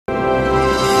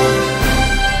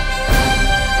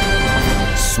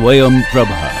Swayam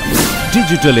Prabha.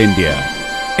 Digital India.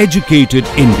 Educated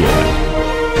India.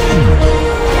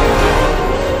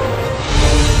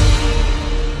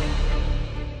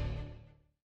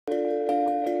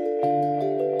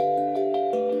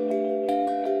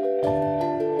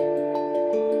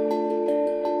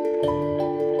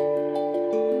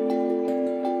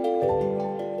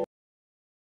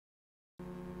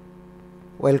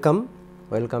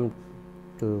 Welcome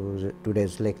to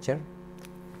today's lecture.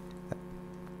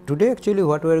 Today actually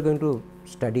what we are going to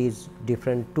study is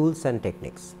different tools and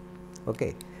techniques.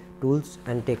 Okay, tools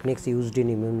and techniques used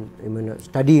in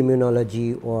study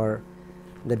immunology, or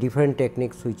the different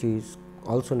techniques which is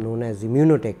also known as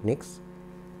immunotechniques,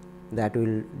 that we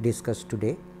will discuss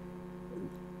today.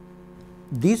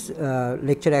 This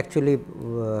lecture actually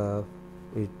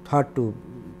we thought to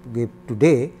give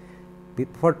today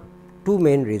for two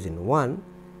main reasons. One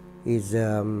is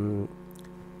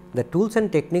the tools and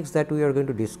techniques that we are going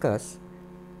to discuss,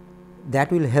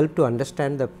 that will help to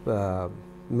understand the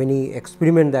many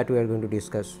experiments that we are going to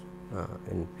discuss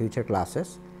in future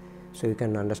classes. So, you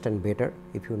can understand better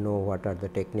if you know what are the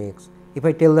techniques. If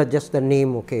I tell just the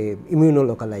name, okay,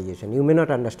 immunolocalization, you may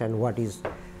not understand what is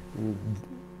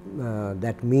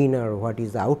that mean or what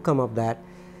is the outcome of that.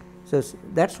 So,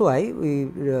 that is why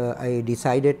I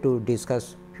decided to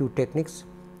discuss few techniques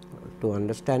to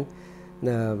understand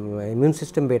the immune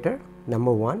system better,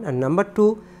 number one, and number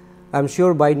two, I am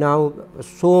sure by now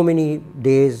so many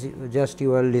days just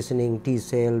you are listening T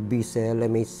cell, B cell,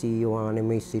 MHC1,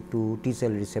 MHC2, T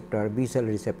cell receptor, B cell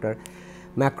receptor,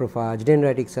 macrophage,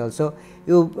 dendritic cells. So,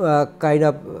 you kind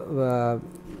of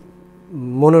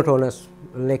monotonous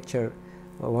lecture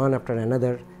one after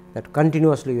another, that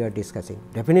continuously we are discussing.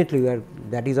 Definitely we are,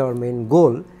 that is our main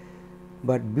goal,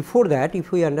 but before that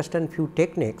if we understand few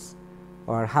techniques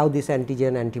or how this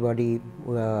antigen antibody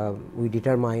we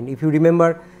determine. If you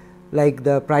remember, like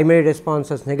the primary response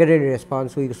as negative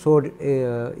response, we showed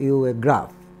you a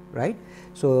graph, right.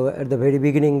 So, at the very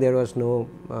beginning there was no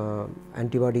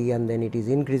antibody and then it is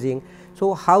increasing.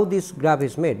 So, how this graph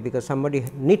is made? Because somebody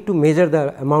need to measure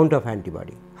the amount of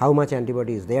antibody, how much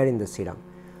antibody is there in the serum.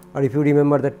 Or if you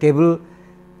remember the table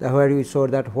where we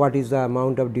showed that what is the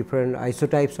amount of different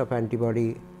isotypes of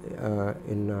antibody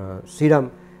in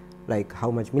serum, like how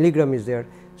much milligram is there.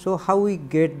 So, how we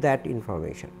get that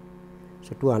information?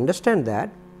 So, to understand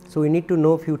that, so we need to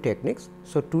know few techniques.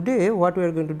 So, today what we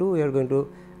are going to do, we are going to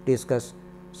discuss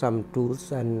some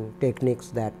tools and techniques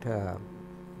that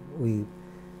we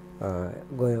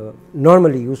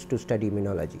normally use to study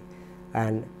immunology.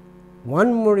 And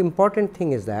one more important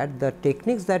thing is that the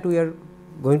techniques that we are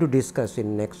going to discuss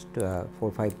in next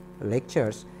 4-5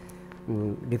 lectures,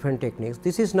 different techniques,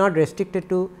 this is not restricted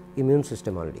to immune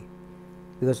system only,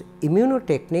 because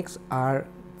immunotechniques are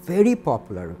very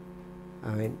popular.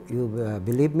 I mean, you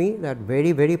believe me that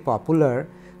very popular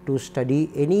to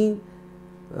study any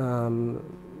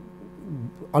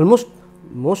almost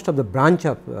most of the branch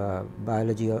of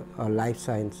biology or life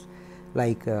science,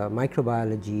 like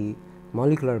microbiology,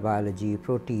 molecular biology,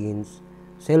 proteins,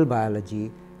 cell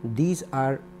biology, these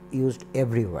are used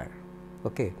everywhere.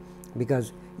 Okay.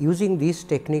 Because using these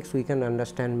techniques we can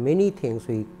understand many things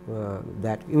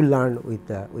that you learn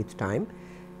with time,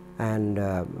 and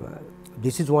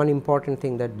this is one important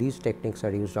thing, that these techniques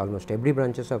are used almost every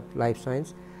branches of life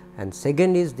science. And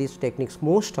second is, these techniques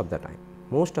most of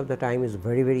the time is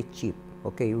very cheap.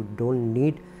 Okay. You do not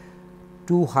need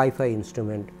too hi-fi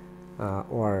instrument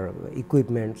or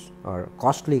equipments or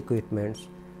costly equipments,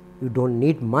 you do not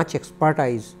need much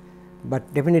expertise,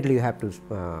 but definitely you have to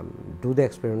do the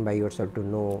experiment by yourself to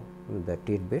know the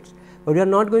tidbits, but we are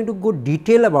not going to go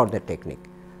detail about the technique.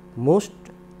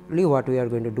 Mostly what we are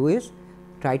going to do is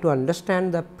try to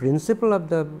understand the principle of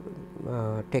the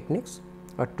techniques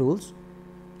or tools,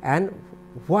 and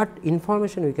what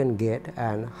information we can get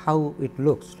and how it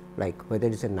looks like, whether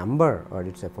it is a number or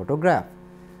it is a photograph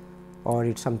or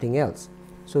it is something else.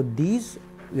 So, these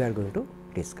we are going to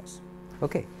discuss.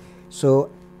 Okay. So,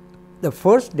 the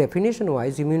first definition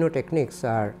wise, immunotechniques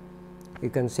are, you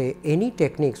can say, any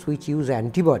techniques which use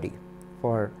antibody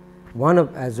for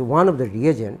as one of the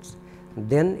reagents,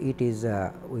 then it is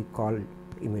we call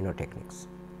immunotechniques.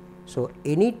 So,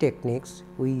 any techniques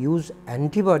we use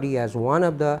antibody as one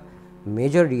of the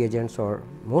major reagents or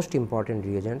most important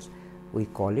reagents, we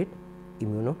call it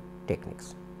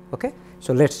immunotechniques. Okay.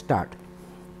 So, let us start.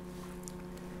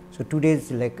 So,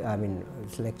 today's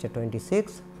it's lecture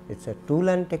 26, it is a tool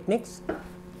and techniques.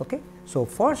 Okay. So,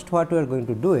 first what we are going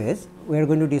to do is, we are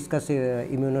going to discuss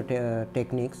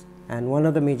immunotechniques, and one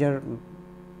of the major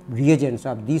reagents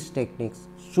of these techniques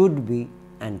should be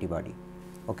antibody.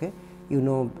 Okay. You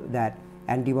know that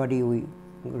antibody we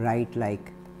write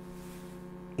like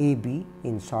AB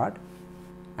in short,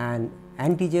 and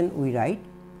antigen we write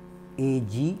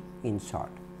AG in short.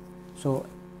 So,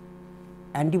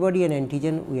 antibody and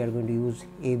antigen we are going to use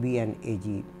AB and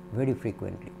AG very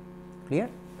frequently, clear.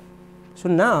 So,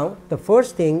 now the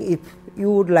first thing, if you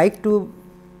would like to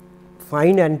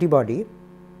find antibody,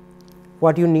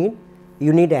 what you need?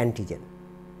 You need antigen.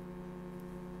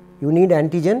 You need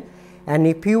antigen, and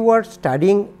if you are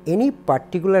studying any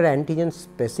particular antigen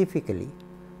specifically,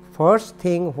 first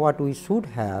thing what we should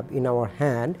have in our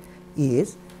hand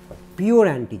is pure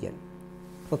antigen.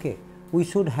 Okay. We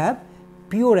should have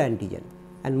pure antigen,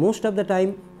 and most of the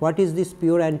time what is this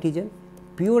pure antigen?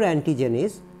 Pure antigen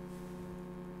is,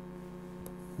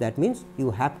 that means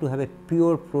you have to have a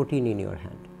pure protein in your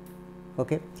hand.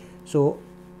 Okay. So,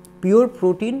 pure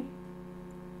protein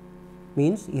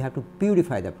means you have to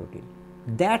purify the protein.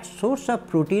 That source of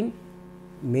protein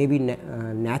may be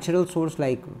natural source,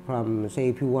 like from, say,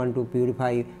 if you want to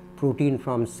purify protein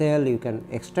from cell, you can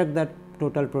extract that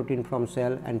total protein from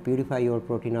cell and purify your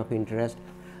protein of interest.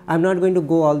 I am not going to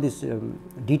go all these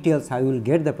details how you will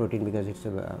get the protein, because it is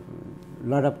a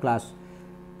lot of class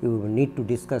you need to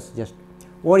discuss just,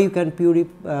 or you can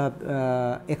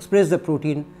express the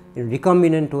protein in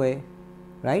recombinant way,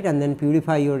 right, and then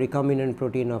purify your recombinant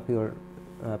protein of your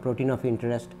protein of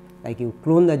interest, like you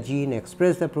clone the gene,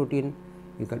 express the protein.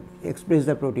 You can express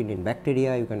the protein in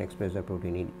bacteria, you can express the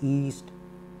protein in yeast,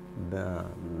 the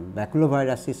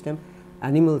baculovirus system,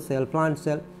 animal cell, plant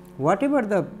cell, whatever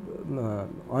the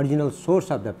original source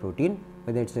of the protein,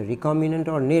 whether it is a recombinant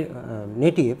or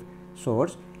native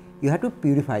source, you have to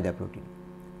purify the protein.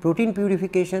 Protein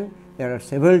purification, there are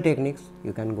several techniques.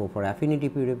 You can go for affinity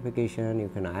purification, you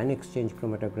can ion exchange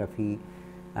chromatography,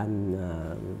 and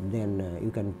then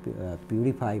you can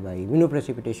purify by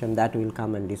immunoprecipitation. That will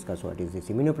come and discuss what is this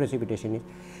immunoprecipitation is.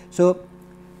 So,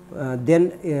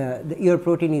 then your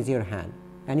protein is your hand,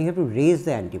 and you have to raise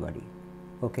the antibody.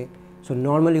 Okay. So,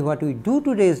 normally what we do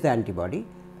to raise the antibody,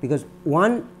 because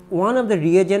one of the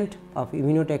reagent of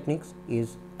immunotechnics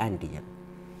is antigen.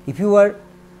 If you are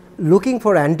looking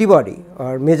for antibody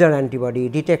or measure antibody,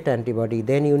 detect antibody,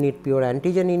 then you need pure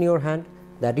antigen in your hand,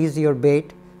 that is your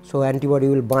bait. So, antibody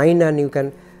will bind and you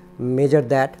can measure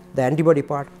that, the antibody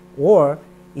part, or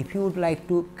if you would like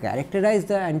to characterize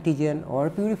the antigen or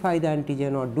purify the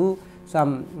antigen or do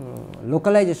some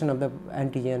localization of the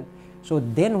antigen. So,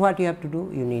 then what you have to do?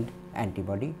 You need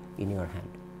antibody in your hand.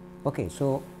 Okay.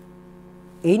 So,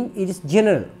 it is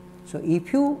general. So,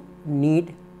 if you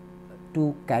need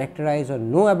to characterize or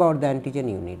know about the antigen,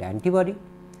 you need antibody.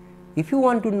 If you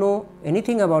want to know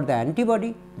anything about the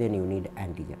antibody, then you need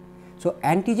antigen. So,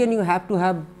 antigen you have to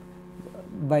have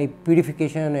by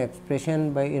purification,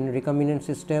 expression by in recombinant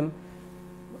system.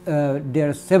 There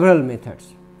are several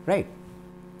methods, right.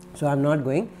 So, I am not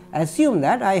going, assume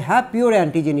that I have pure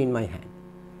antigen in my hand.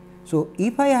 So,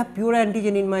 if I have pure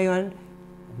antigen in my hand,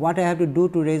 what I have to do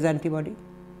to raise antibody?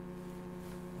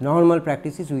 Normal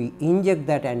practice is we inject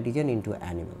that antigen into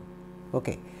animal.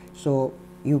 Okay. So,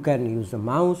 you can use the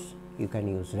mouse, you can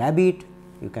use rabbit,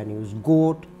 you can use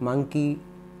goat, monkey,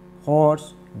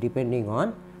 horse, depending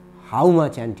on how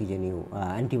much antigen you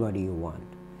antibody you want.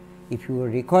 If your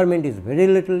requirement is very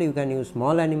little, you can use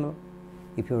small animal.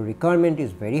 If your requirement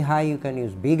is very high, you can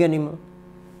use big animal.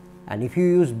 And if you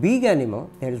use big animal,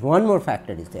 there is one more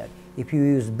factor is there. If you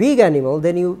use big animal,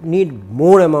 then you need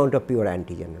more amount of pure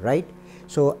antigen, right.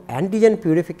 So, antigen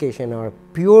purification or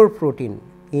pure protein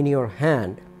in your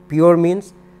hand, pure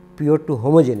means pure to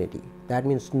homogeneity, that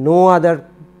means no other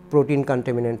protein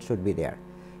contaminant should be there,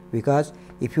 because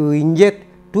if you inject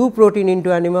 2 protein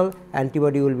into animal,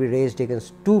 antibody will be raised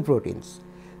against 2 proteins,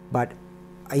 but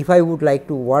if I would like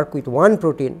to work with 1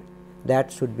 protein,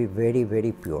 that should be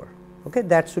very pure. Okay.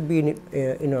 That should be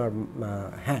in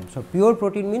our hand. So, pure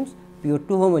protein means pure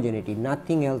to homogeneity,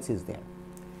 nothing else is there.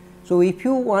 So, if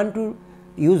you want to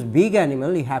use big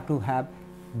animal, you have to have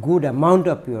good amount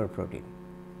of pure protein,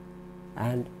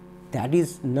 and that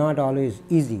is not always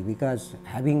easy, because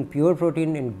having pure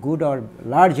protein in good or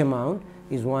large amount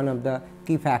is one of the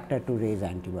key factor to raise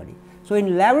antibody. So,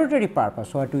 in laboratory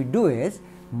purpose, what we do is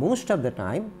most of the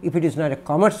time, if it is not a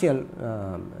commercial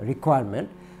requirement,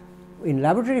 in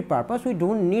laboratory purpose we do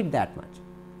not need that much.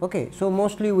 Okay. So,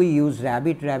 mostly we use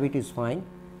rabbit is fine,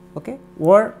 okay,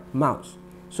 or mouse.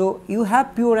 So, you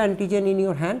have pure antigen in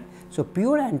your hand. So,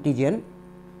 pure antigen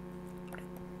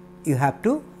you have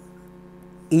to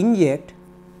inject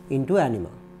into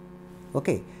animal.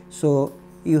 Okay. So,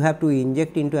 you have to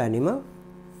inject into animal,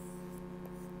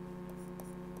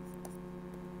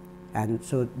 and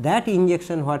so that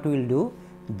injection what we will do,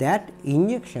 that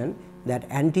injection that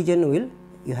antigen will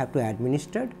you have to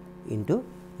administer into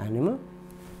animal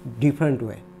different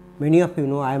way. Many of you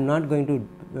know I am not going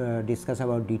to discuss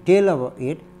about detail about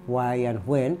it, why and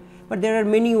when, but there are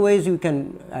many ways you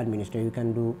can administer. You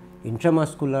can do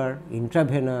intramuscular,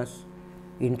 intravenous,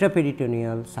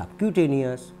 intraperitoneal,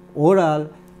 subcutaneous,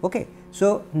 oral. Okay.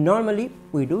 So, normally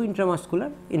we do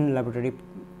intramuscular in laboratory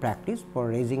practice for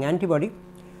raising antibody,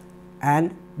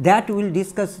 and that we will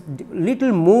discuss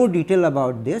little more detail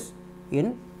about this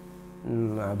in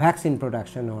vaccine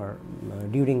production or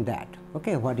during that.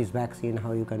 Okay, what is vaccine,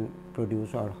 how you can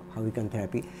produce or how you can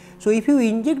therapy. So, if you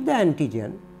inject the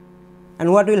antigen,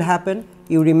 and what will happen,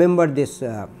 you remember this,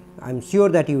 I am sure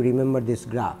that you remember this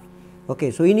graph.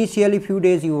 Okay, so, initially few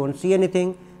days you will not see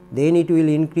anything, then it will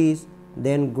increase,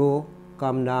 then go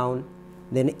come down,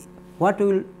 then what we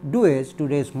will do is to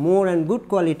raise more and good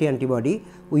quality antibody,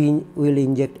 we will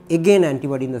inject again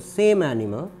antibody in the same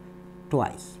animal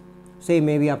twice. Say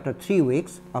maybe after 3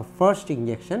 weeks of first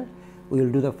injection, we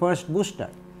will do the first booster,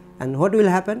 and what will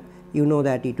happen? You know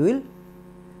that it will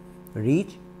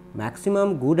reach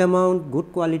maximum good amount,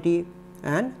 good quality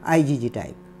and IgG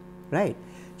type, right.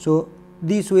 So,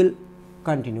 this will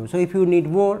continue. So, if you need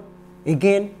more,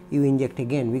 again you inject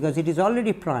again, because it is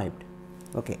already primed.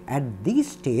 Okay. At this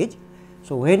stage,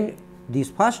 so when this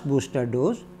first booster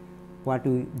dose, what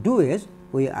we do is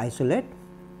we isolate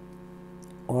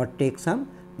or take some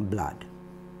blood.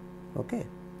 Okay.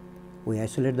 We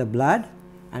isolate the blood,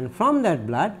 and from that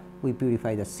blood we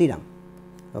purify the serum.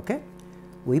 Okay.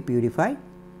 We purify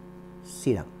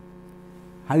serum.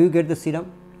 How you get the serum?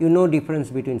 You know difference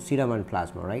between serum and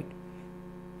plasma, right?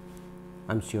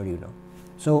 I am sure you know.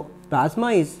 So,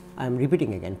 plasma is, I am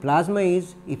repeating again, plasma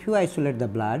is if you isolate the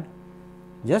blood,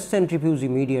 just centrifuge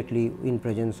immediately in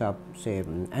presence of say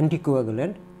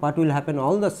anticoagulant, what will happen?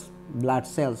 All the blood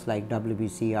cells like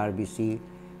WBC, RBC,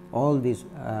 all these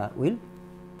will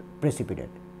precipitate,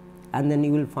 and then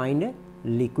you will find a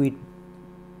liquid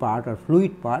part or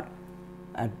fluid part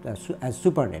as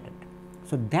supernatant.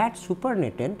 So, that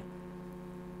supernatant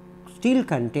still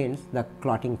contains the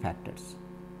clotting factors.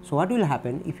 So, what will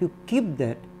happen if you keep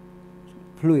that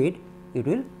fluid, it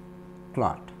will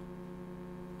clot.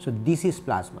 So, this is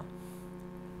plasma,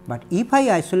 but if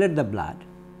I isolate the blood,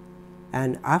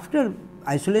 and after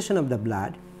isolation of the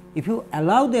blood, if you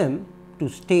allow them to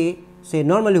stay, say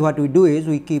normally what we do is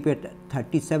we keep it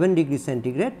 37 degrees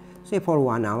centigrade say for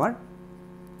 1 hour.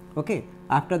 Okay.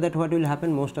 After that what will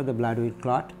happen? Most of the blood will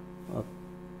clot,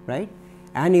 right,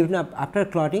 and even after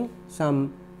clotting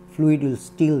some fluid will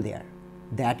still there,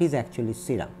 that is actually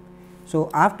serum. So,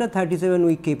 after 37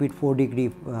 we keep it 4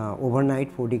 degree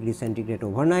overnight, 4 degree centigrade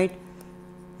overnight,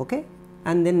 okay,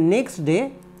 and then next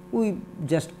day we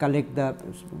just collect the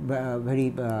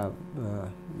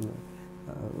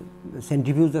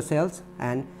centrifuge the cells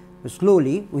and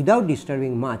slowly without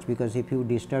disturbing much, because if you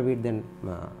disturb it then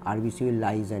RBC will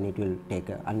lyse and it will take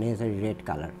a unnecessary red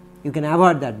color. You can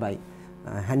avoid that by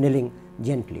handling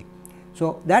gently.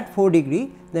 So, that 4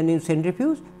 degree then you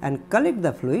centrifuge and collect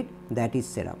the fluid, that is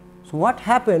serum. So, what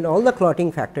happened, all the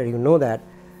clotting factor you know that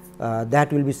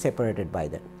that will be separated by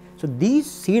that. So, these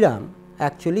serum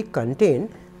actually contain,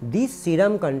 this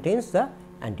serum contains the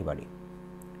antibody,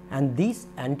 and this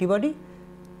antibody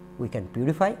we can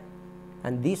purify,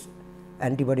 and this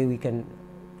antibody we can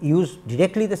use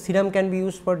directly, the serum can be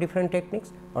used for different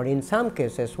techniques, or in some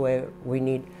cases where we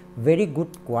need very good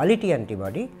quality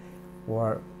antibody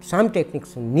or some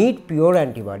techniques need pure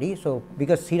antibody. So,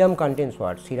 because serum contains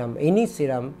what? Serum, any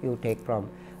serum you take from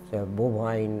say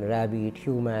bovine, rabbit,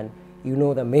 human, you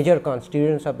know the major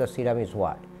constituents of the serum is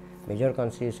what? Major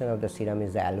constitution of the serum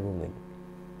is the albumin,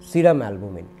 serum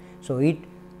albumin. So,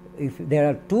 if there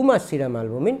are too much serum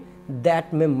albumin,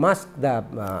 that may mask the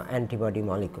antibody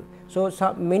molecule. So,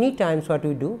 many times what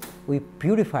we do, we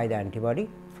purify the antibody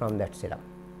from that serum.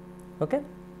 Okay.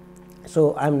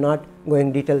 So, I am not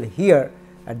going detail here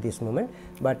at this moment,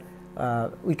 but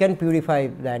we can purify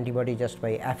the antibody just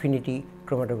by affinity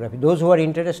chromatography. Those who are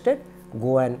interested,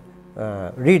 go and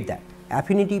read that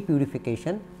affinity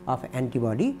purification of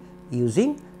antibody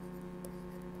using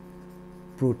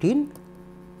protein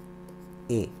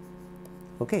A.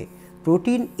 Okay.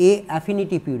 Protein A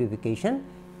affinity purification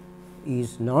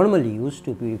is normally used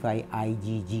to purify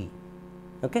IgG.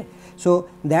 Okay. So,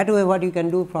 that way what you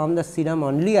can do, from the serum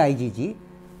only IgG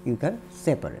you can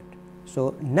separate.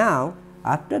 So, now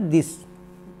after this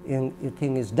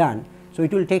thing is done, so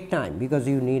it will take time, because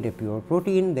you need a pure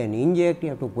protein, then inject, you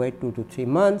have to wait 2 to 3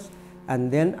 months,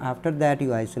 and then after that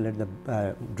you isolate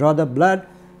the draw the blood,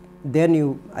 then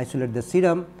you isolate the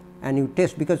serum and you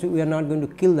test, because we are not going to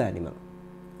kill the animal.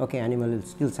 Okay, animal will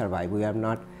still survive, we are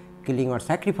not killing or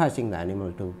sacrificing the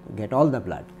animal to get all the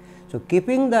blood. So,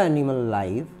 keeping the animal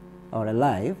alive or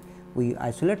alive, we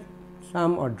isolate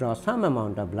some or draw some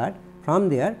amount of blood, from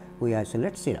there we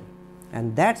isolate serum,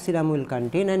 and that serum will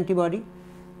contain antibody.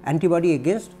 Antibody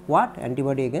against what?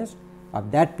 Antibody against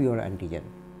of that pure antigen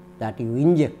that you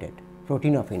injected,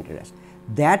 protein of interest.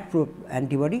 That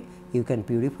antibody you can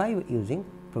purify using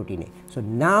protein A. So,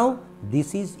 now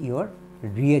this is your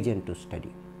reagent to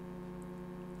study.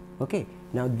 Okay.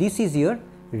 Now, this is your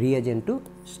reagent to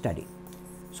study.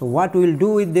 So, what we will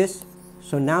do with this?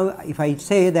 So, now if I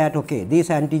say that okay, this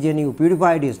antigen you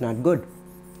purified is not good,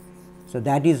 so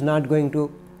that is not going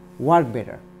to work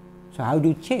better. So, how do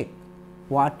you check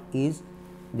what is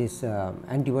this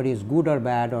antibody is good or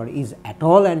bad, or is at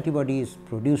all antibody is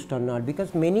produced or not?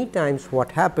 Because many times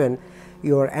what happen,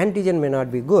 your antigen may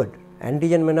not be good.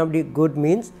 Antigen may not be good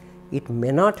means it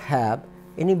may not have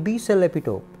any B cell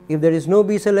epitope. If there is no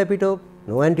B cell epitope,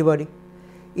 no antibody.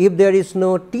 If there is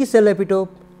no T cell epitope,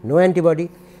 no antibody.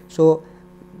 So,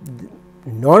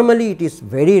 normally it is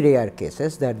very rare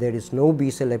cases that there is no B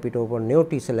cell epitope or no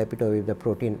T cell epitope if the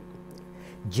protein.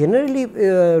 Generally,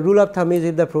 rule of thumb is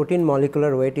if the protein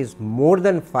molecular weight is more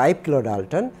than 5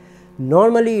 kilodalton,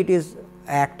 normally it is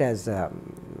act as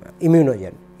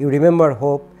immunogen. You remember,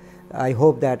 I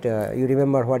hope that you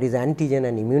remember what is antigen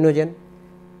and immunogen.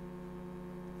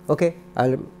 Okay, I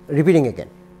am repeating again.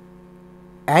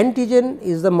 Antigen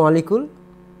is the molecule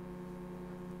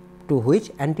to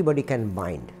which antibody can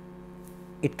bind.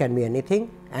 It can be anything,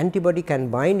 antibody can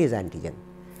bind is antigen.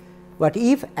 But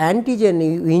if antigen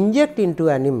you inject into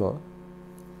animal,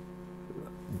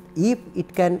 if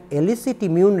it can elicit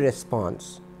immune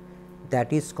response,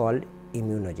 that is called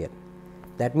immunogen.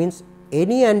 That means,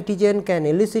 any antigen can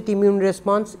elicit immune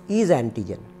response is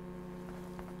antigen,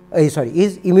 is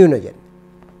immunogen.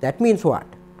 That means what?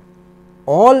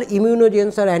 All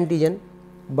immunogens are antigen,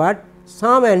 but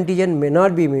some antigen may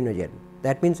not be immunogen.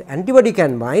 That means, antibody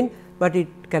can bind, but it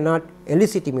cannot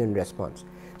elicit immune response.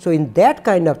 So, in that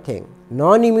kind of thing,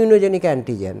 non-immunogenic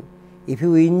antigen, if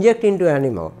you inject into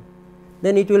animal,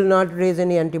 then it will not raise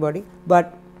any antibody,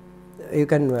 but you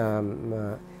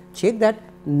can check that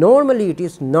normally it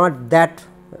is not that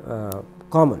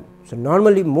common. So,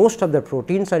 normally most of the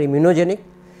proteins are immunogenic.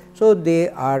 So, they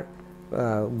are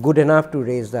good enough to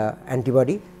raise the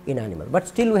antibody in animal, but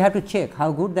still we have to check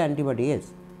how good the antibody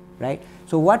is, right.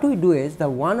 So, what we do is the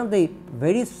one of the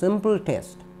very simple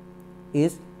test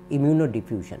is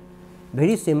immunodiffusion.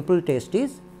 Very simple test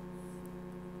is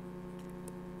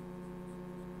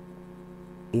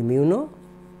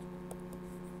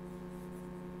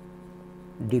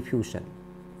immunodiffusion.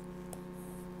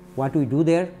 What we do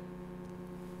there?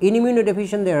 In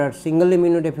immunodiffusion there are single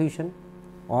immunodiffusion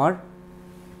or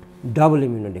double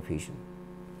immunodiffusion.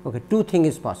 Okay, two things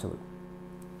is possible.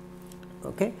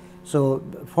 Okay. So,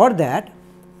 for that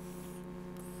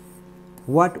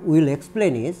what we will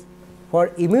explain is, for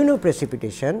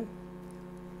immunoprecipitation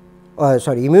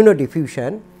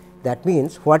immunodiffusion, that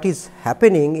means what is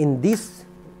happening in this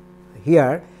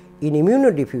here in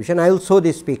immunodiffusion. I will show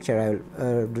this picture, I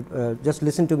will just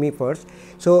listen to me first.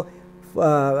 So,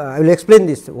 I will explain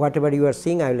this, whatever you are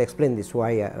seeing I will explain this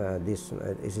why this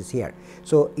is here.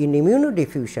 So, in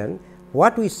immunodiffusion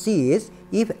what we see is,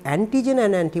 if antigen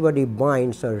and antibody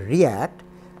binds or react,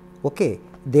 okay,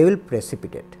 they will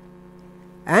precipitate,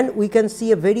 and we can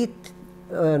see a very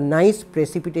nice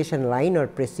precipitation line or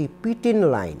precipitin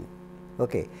line.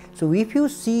 Okay. So, if you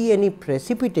see any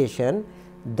precipitation,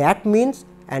 that means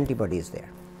antibody is there.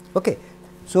 Okay.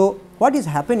 So, what is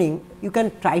happening, you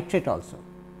can titrate also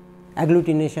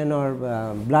agglutination or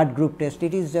blood group test,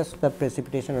 it is just the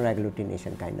precipitation or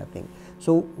agglutination kind of thing.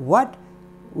 So, what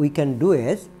we can do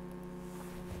is,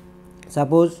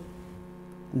 suppose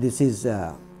this is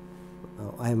I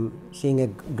am seeing a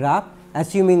graph,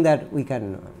 assuming that we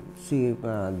can see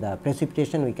the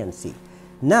precipitation we can see.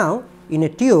 Now, in a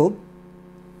tube,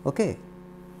 okay,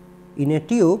 in a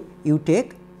tube you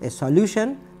take a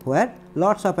solution where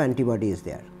lots of antibody is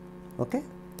there. Okay.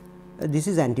 This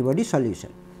is antibody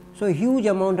solution. So, a huge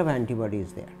amount of antibody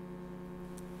is there.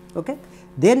 Okay.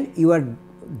 Then you are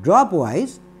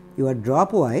dropwise you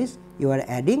are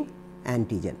adding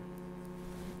antigen.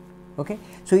 Okay.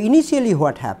 So, initially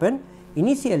what happened?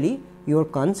 Initially your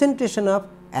concentration of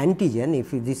antigen,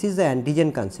 if this is the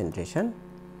antigen concentration,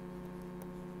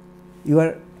 you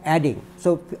are adding.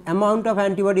 So, amount of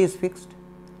antibody is fixed,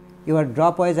 you are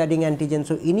dropwise adding antigen.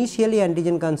 So, initially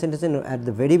antigen concentration at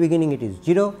the very beginning it is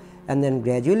 0, and then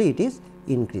gradually it is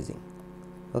increasing.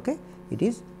 Okay. It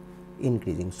is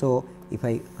increasing. So, if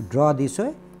I draw this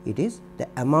way, it is the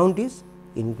amount is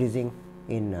increasing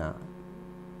in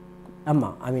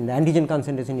amount, I mean the antigen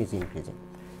concentration is increasing.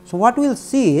 So, what we will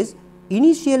see is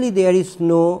initially there is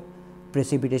no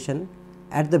precipitation,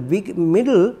 at the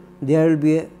middle there will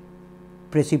be a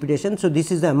precipitation. So,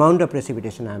 this is the amount of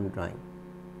precipitation I am drawing.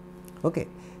 Okay.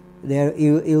 There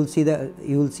you will see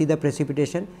the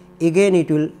precipitation, again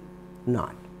it will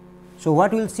not. So,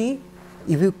 what we will see,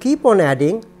 if you keep on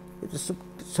adding, the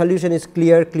solution is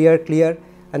clear, clear, clear,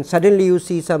 and suddenly you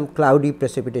see some cloudy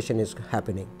precipitation is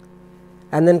happening,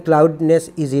 and then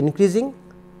cloudiness is increasing.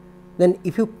 Then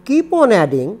if you keep on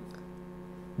adding,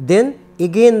 then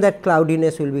again that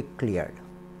cloudiness will be cleared.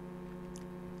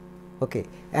 Okay.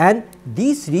 And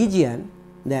this region,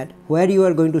 that where you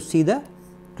are going to see the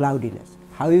cloudiness,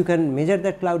 how you can measure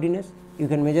that cloudiness? You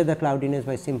can measure the cloudiness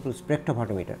by simple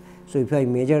spectrophotometer. So, if I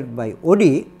measure by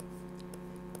OD,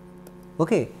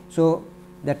 okay, so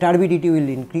the turbidity will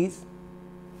increase,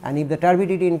 and if the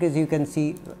turbidity increases, you can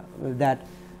see that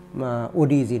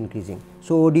OD is increasing.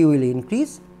 So, OD will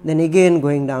increase, then again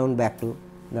going down back to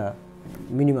the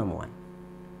minimum one,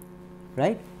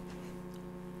 right.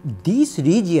 This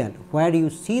region where you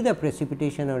see the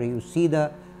precipitation or you see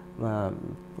the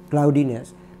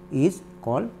cloudiness is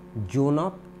called zone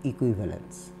of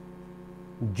equivalence.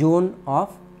 Zone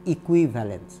of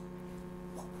equivalence.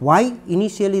 Why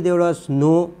initially there was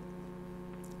no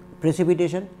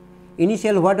precipitation?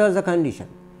 Initially what was the condition?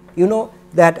 You know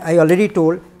that I already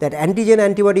told that antigen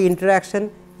antibody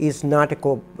interaction is not a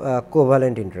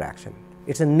covalent interaction,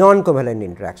 it is a non-covalent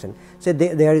interaction. So,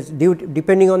 there is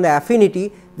depending on the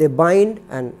affinity, they bind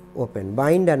and open,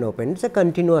 it is a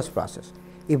continuous process.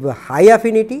 If a high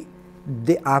affinity,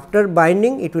 after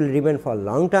binding it will remain for a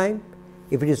long time.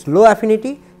 If it is low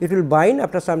affinity, it will bind,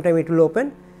 after some time it will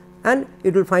open, and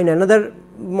it will find another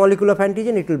molecule of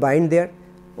antigen, it will bind there,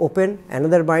 open,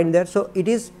 another bind there. So, it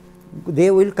is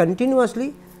they will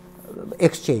continuously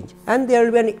exchange, and there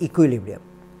will be an equilibrium.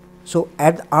 So,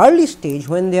 at the early stage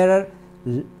when there are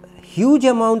huge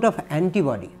amount of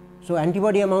antibody, so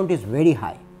antibody amount is very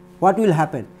high, what will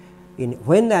happen?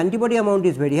 When the antibody amount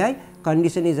is very high,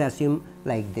 condition is assumed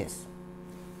like this.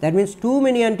 That means, too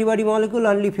many antibody molecule,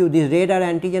 only few, this red are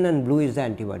antigen and blue is the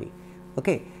antibody.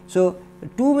 Okay. So,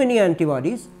 too many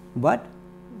antibodies, but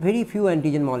very few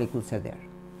antigen molecules are there.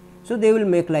 So, they will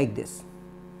make like this.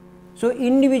 So,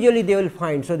 individually they will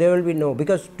find. So, there will be no,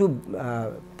 because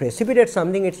to precipitate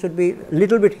something, it should be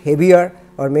little bit heavier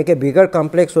or make a bigger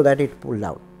complex, so that it pull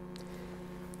down.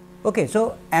 Okay.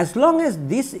 So, as long as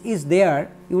this is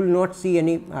there, you will not see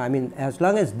any, I mean as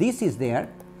long as this is there,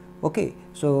 okay.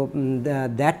 So,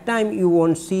 that time you will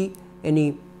not see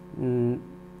any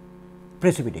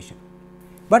precipitation.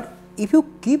 But if you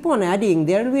keep on adding,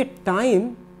 there will be a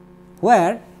time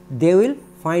where they will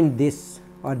find this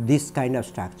or this kind of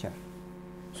structure.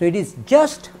 So, it is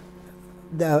just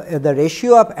the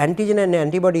ratio of antigen and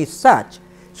antibody is such.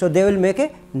 So, they will make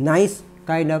a nice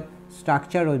kind of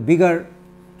structure or bigger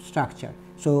structure.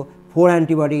 So, 4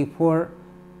 antibody, 4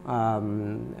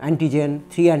 antigen,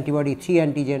 3 antibody, 3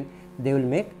 antigen, they will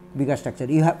make bigger structure.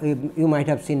 You might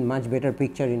have seen much better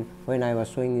picture in when I was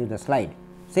showing you the slide,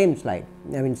 same slide,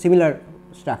 I mean similar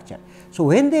structure. So,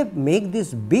 when they make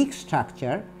this big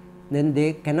structure, then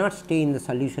they cannot stay in the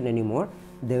solution anymore,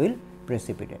 they will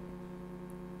precipitate.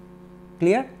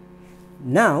 Clear?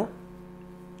 Now,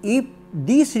 if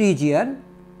this region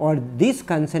or this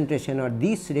concentration or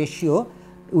this ratio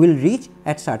will reach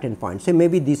at certain point. So,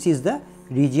 maybe this is the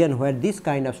region where this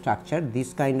kind of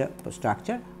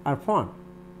structure are formed.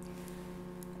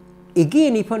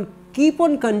 Again, if one keep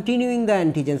on continuing the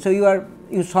antigen. So,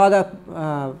 you saw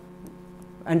the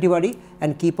antibody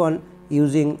and keep on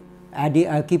using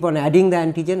keep on adding the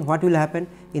antigen, what will happen?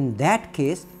 In that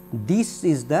case, this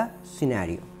is the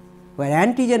scenario where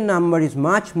antigen number is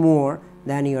much more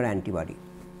than your antibody.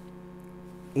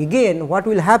 Again, what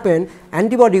will happen?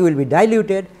 Antibody will be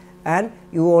diluted and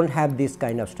you will not have this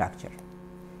kind of structure.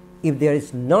 If there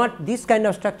is not this kind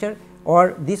of structure,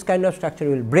 or this kind of structure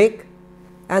will break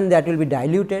and that will be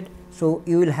diluted. So,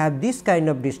 you will have this kind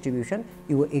of distribution,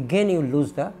 you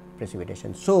lose the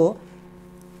precipitation. So,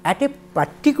 at a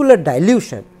particular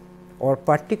dilution or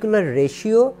particular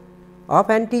ratio of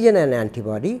antigen and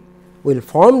antibody will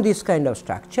form this kind of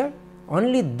structure,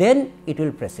 only then it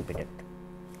will precipitate.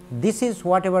 This is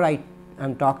whatever I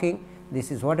am talking, this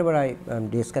is whatever I am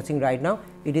discussing right now,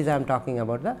 it is I am talking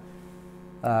about the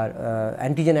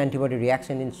antigen antibody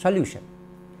reaction in solution.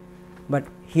 But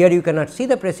here you cannot see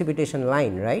the precipitation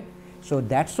line, right. So,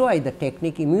 that is why the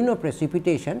technique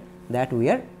immunoprecipitation that we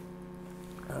are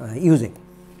using.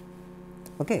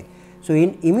 Okay. So,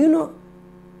 in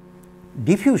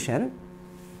immunodiffusion,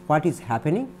 what is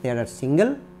happening? There are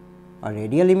single or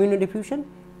radial immunodiffusion,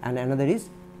 and another is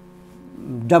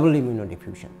double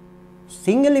immunodiffusion.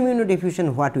 Single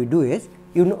immunodiffusion, what we do is,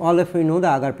 all of you know the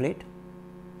agar plate.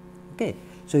 Okay.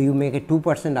 So, you make a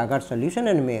 2% agar solution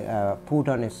and put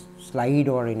on a slide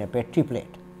or in a Petri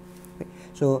plate. Okay.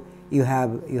 So, you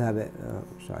have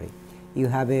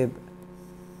a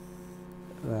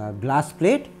glass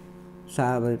plate,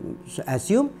 so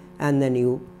assume, and then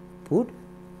you put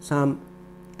some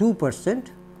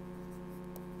 2%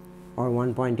 or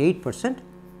 1.8%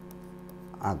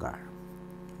 agar.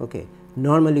 Okay.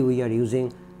 Normally, we are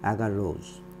using agar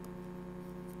rose,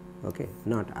 okay,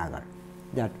 not agar,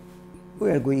 that we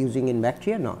are using in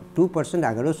bacteria. No, 2%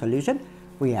 agarose solution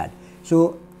we add.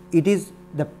 So, it is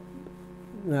the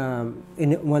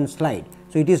in one slide.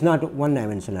 So, it is not one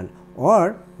dimensional,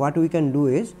 or what we can do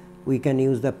is, we can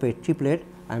use the Petri plate.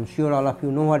 I am sure all of you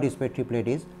know what is Petri plate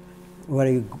is, where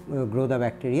you grow the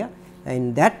bacteria.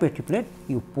 In that Petri plate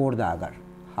you pour the agar.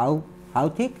 How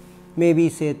thick? Maybe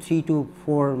say 3 to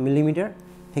 4 millimeter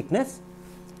thickness,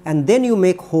 and then you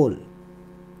make hole,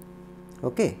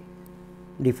 okay,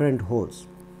 different holes.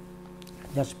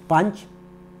 Just punch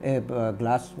a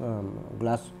glass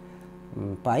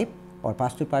pipe or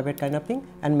plastic pipette kind of thing,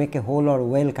 and make a hole or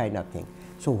well kind of thing.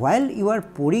 So, while you are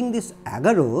pouring this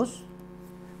agarose,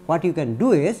 what you can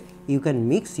do is, you can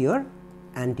mix your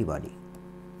antibody.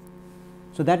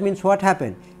 So, that means what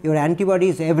happened? Your antibody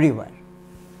is everywhere.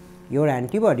 Your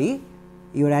antibody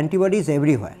is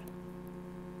everywhere.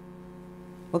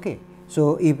 Okay.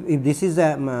 So, if this is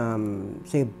a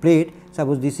say plate,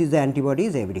 suppose this is the antibody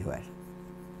is everywhere.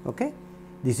 Okay.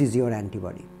 This is your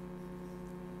antibody,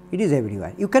 it is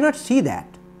everywhere. You cannot see that,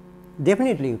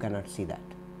 definitely you cannot see that,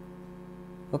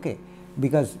 okay,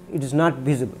 because it is not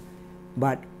visible,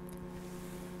 but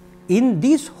in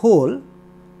this hole,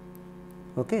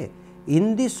 okay,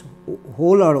 in this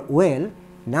hole or well,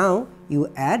 now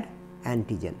you add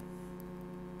antigen,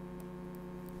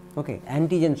 okay,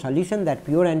 antigen solution, that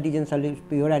pure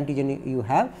antigen you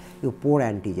have, you pour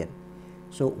antigen.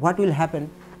 So, what will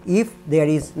happen if there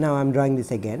is, now I am drawing this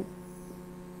again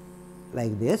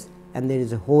like this, and there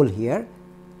is a hole here,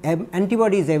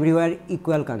 antibody is everywhere,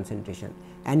 equal concentration,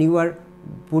 and you are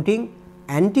putting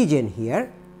antigen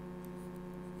here,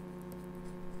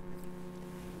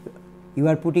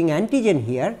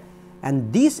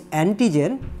 and this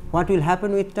antigen, what will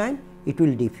happen with time? It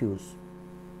will diffuse,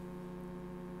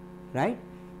 right?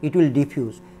 It will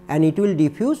diffuse, and it will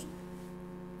diffuse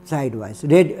sidewise,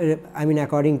 I mean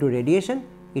according to radiation,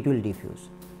 it will diffuse.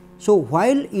 So,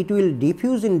 while it will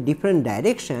diffuse in different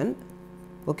direction,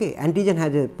 okay, antigen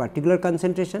has a particular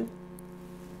concentration,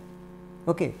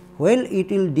 okay, while it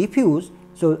will diffuse.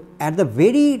 So, at the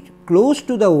very close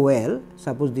to the well,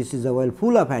 suppose this is a well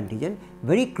full of antigen,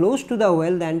 very close to the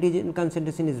well, the antigen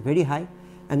concentration is very high,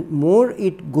 and more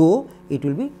it go, it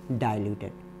will be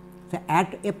diluted. So,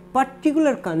 at a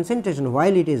particular concentration,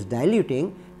 while it is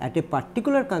diluting, at a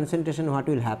particular concentration, what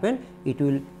will happen? It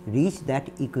will reach that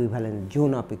equivalence,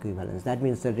 zone of equivalence. That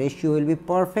means, the ratio will be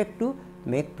perfect to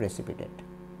make precipitate,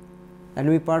 that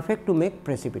will be perfect to make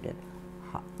precipitate.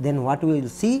 Then what we will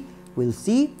see? We will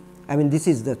see, I mean this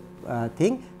is the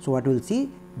thing. So, what we will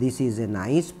see? This is a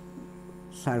nice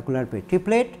circular Petri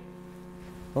plate,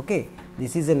 okay.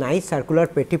 This is a nice circular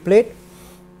Petri plate.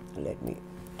 Let me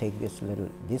take this little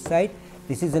this side.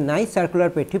 This is a nice circular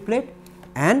Petri plate,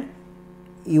 and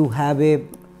you have a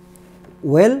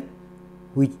well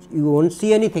which you will not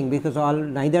see anything, because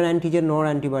neither antigen nor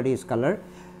antibody is color.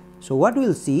 So, what we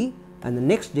will see, and the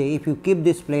next day if you keep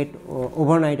this plate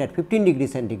overnight at 15 degree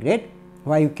centigrade,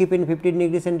 why you keep in 15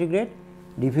 degree centigrade?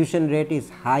 Diffusion rate is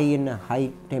high in a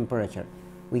high temperature.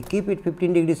 We keep it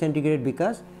 15 degree centigrade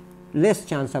because less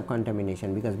chance of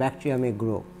contamination, because bacteria may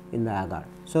grow in the agar.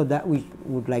 So, that we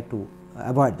would like to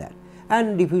avoid that,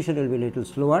 and diffusion will be little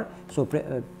slower. So,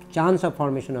 chance of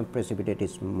formation of precipitate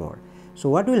is more. So,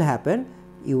 what will happen?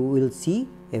 You will see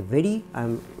a very, I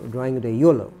am drawing the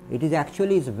yellow, it is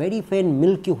actually is very faint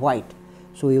milky white.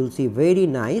 So, you will see very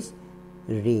nice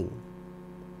ring,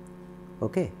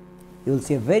 okay. You will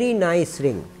see a very nice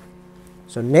ring.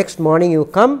 So, next morning you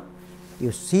come,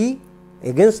 you see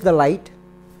against the light,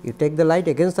 you take the light,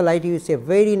 against the light you see a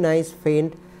very nice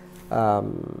faint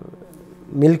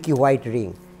milky white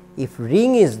ring. If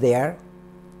ring is there,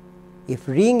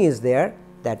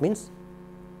 that means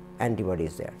antibody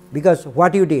is there, because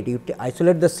what you did, you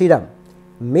isolate the serum,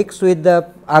 mix with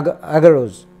the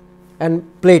agarose and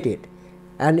plate it,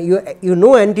 and you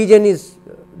know antigen is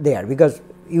there, because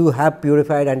you have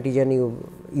purified antigen,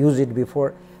 you use it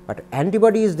before, but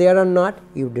antibody is there or not,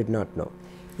 you did not know.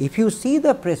 If you see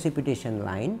the precipitation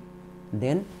line,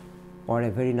 then or a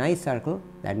very nice circle,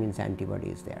 that means antibody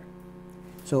is there.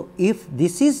 So, if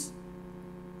this is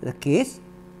the case,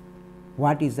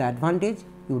 what is the advantage?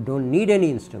 You do not need any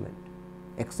instrument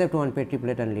except one Petri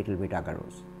plate and little bit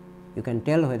agarose. You can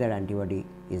tell whether antibody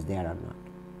is there or not.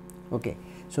 Okay.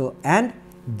 So, and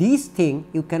these thing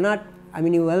you cannot, I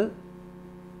mean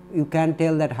you can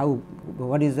tell that how,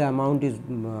 what is the amount is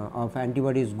of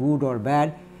antibody is good or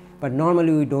bad, but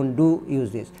normally we do not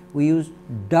use this. We use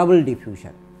double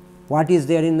diffusion. What is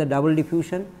there in the double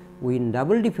diffusion? We in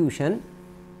double diffusion,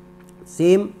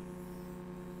 same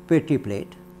Petri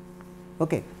plate.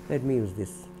 Okay, let me use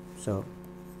this. So,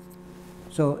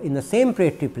 in the same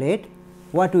Petri plate,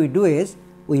 what we do is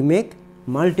we make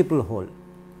multiple hole.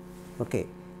 Okay.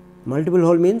 Multiple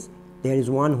hole means there is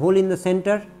one hole in the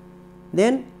center,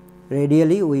 then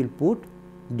radially we will put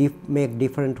make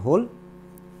different hole.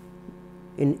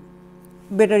 In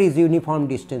better is uniform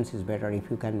distance is better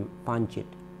if you can punch it.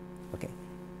 Okay.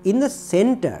 In the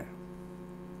center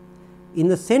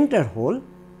hole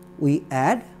we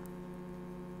add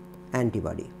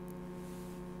antibody,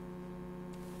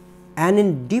 and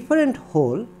in different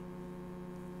hole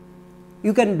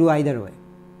you can do either way.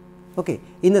 Okay.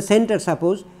 In the center,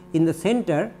 suppose in the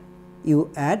center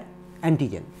you add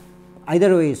antigen,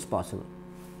 either way is possible.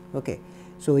 Okay.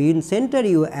 So, in center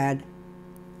you add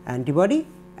antibody,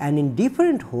 and in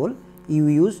different hole you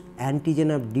use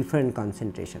antigen of different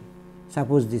concentration.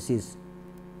 Suppose this is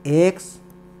x,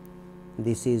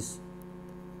 this is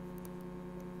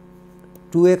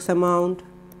 2x amount,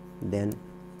 then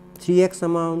 3x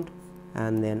amount,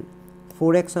 and then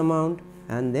 4x amount,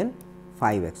 and then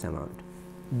 5x amount.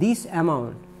 This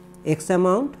amount, x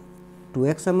amount,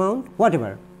 2x amount,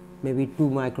 whatever, maybe 2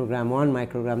 microgram, 1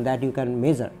 microgram, that you can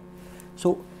measure.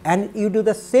 So, and you do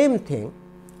the same thing,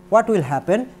 what will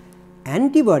happen?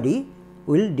 Antibody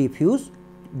will diffuse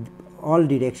all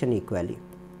direction equally.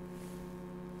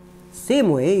 Same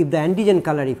way, if the antigen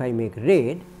color if I make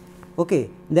red, okay,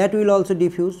 that will also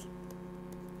diffuse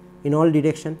in all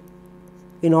direction,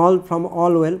 in all from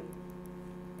all well,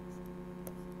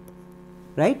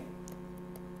 right.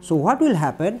 So, what will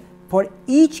happen? For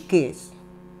each case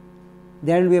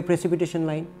there will be a precipitation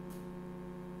line,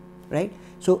 right.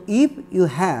 So, if you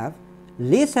have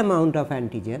less amount of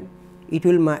antigen, it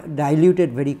will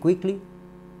diluted very quickly.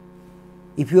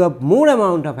 If you have more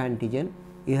amount of antigen,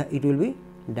 it will be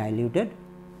diluted,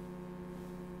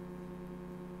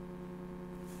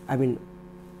 I mean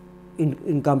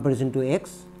in comparison to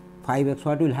x, 5x,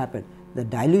 what will happen? The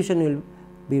dilution will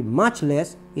be much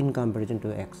less in comparison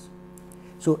to x.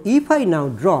 So, if I now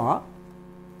draw,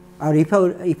 or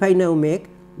if I now make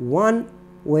one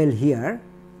well here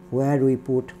where we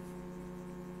put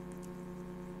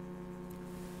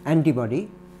antibody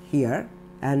here,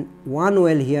 and one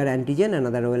well here antigen,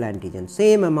 another well antigen,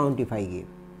 same amount if I give,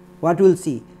 what we will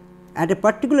see? At a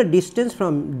particular distance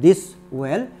from this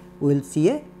well, we will see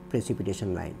a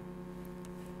precipitation line.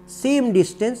 Same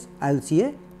distance I will see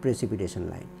a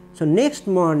precipitation line. So, next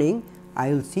morning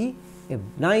I will see a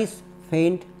nice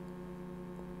faint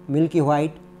milky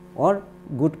white or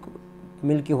good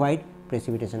milky white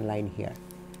precipitation line here.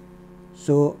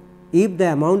 So, if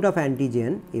the amount of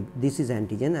antigen, if this is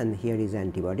antigen and here is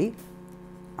antibody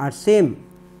are same,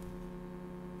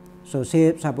 so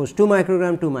say suppose 2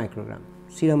 microgram, 2 microgram,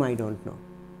 serum I do not know.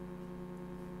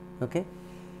 Okay.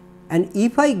 And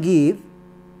if I give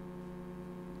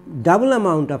double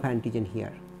amount of antigen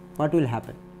here, what will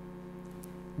happen?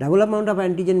 Double amount of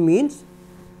antigen means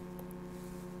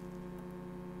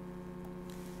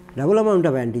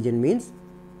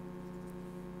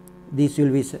this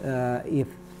will be if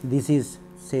this is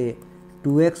say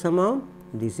 2x amount,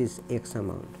 this is x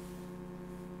amount.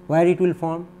 Where it will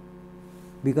form?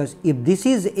 Because if this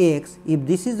is x, if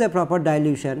this is the proper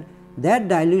dilution, that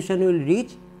dilution will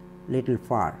reach little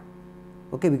far,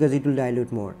 okay, because it will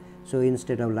dilute more. So,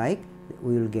 instead of like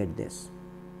we will get this,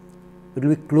 it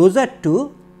will be closer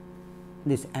to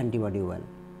this antibody well.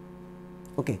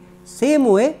 Okay. Same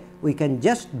way we can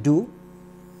just do,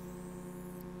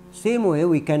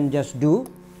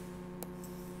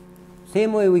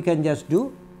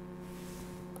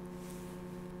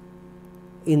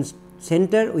 in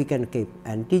center we can keep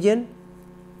antigen,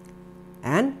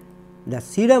 and the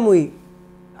serum we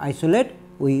isolate,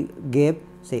 we gave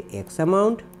say x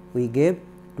amount, we gave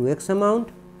 2x amount,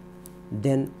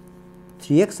 then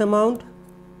 3x amount,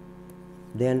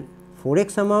 then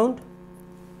 4x amount,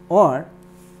 or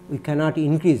we cannot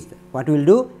increase that. What we will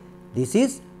do? This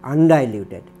is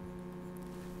undiluted,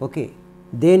 okay.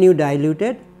 Then you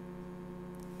diluted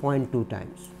 0.2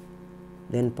 times,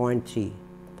 then 0.3,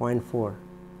 0.4,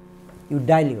 you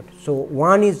dilute. So,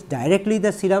 1 is directly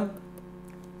the serum,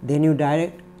 then you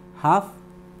direct half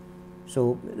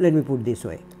So, let me put this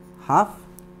way, half,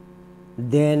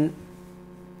 then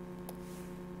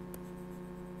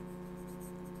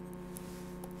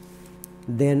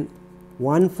then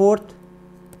 1/4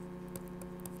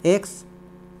 x,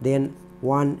 then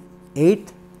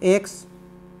 1/8 x.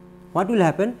 What will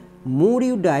happen? More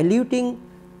you diluting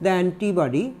the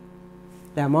antibody,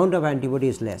 the amount of antibody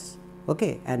is less,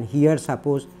 okay. And here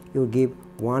suppose you give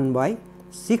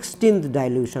 1/16th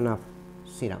dilution of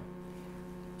serum.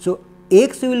 So,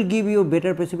 x will give you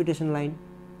better precipitation line,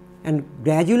 and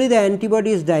gradually the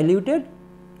antibody is diluted,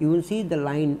 you will see the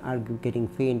line are getting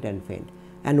faint and faint,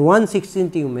 and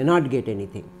 1/16th you may not get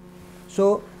anything.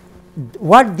 So,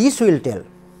 what this will tell?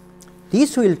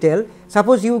 This will tell,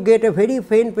 suppose you get a very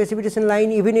faint precipitation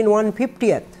line even in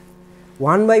 1/50th,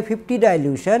 1/50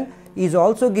 dilution is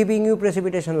also giving you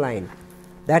precipitation line.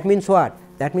 That means what?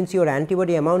 That means your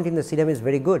antibody amount in the serum is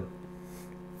very good,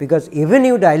 because even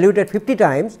you diluted 50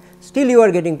 times, still you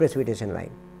are getting precipitation line.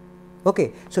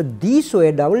 Okay. So, this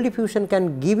way double diffusion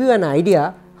can give you an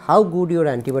idea how good your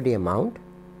antibody amount,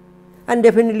 and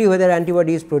definitely whether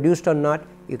antibody is produced or not,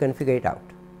 you can figure it out,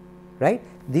 right.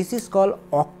 This is called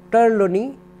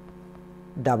Ochterlony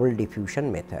double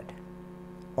diffusion method,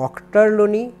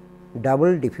 Ochterlony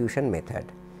double diffusion method.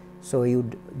 So, you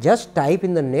just type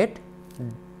in the net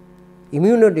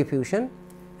immunodiffusion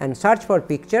and search for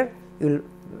picture, you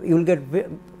will get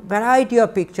variety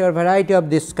of picture, variety of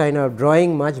this kind of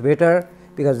drawing, much better,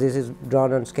 because this is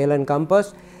drawn on scale and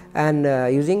compass, and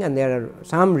using, and there are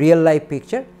some real life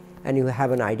picture, and you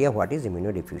have an idea what is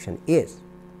immunodiffusion is.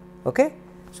 Okay.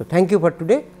 So, thank you for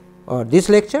today or this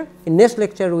lecture. In next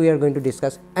lecture we are going to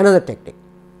discuss another technique.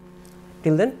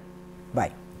 Till then,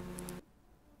 bye.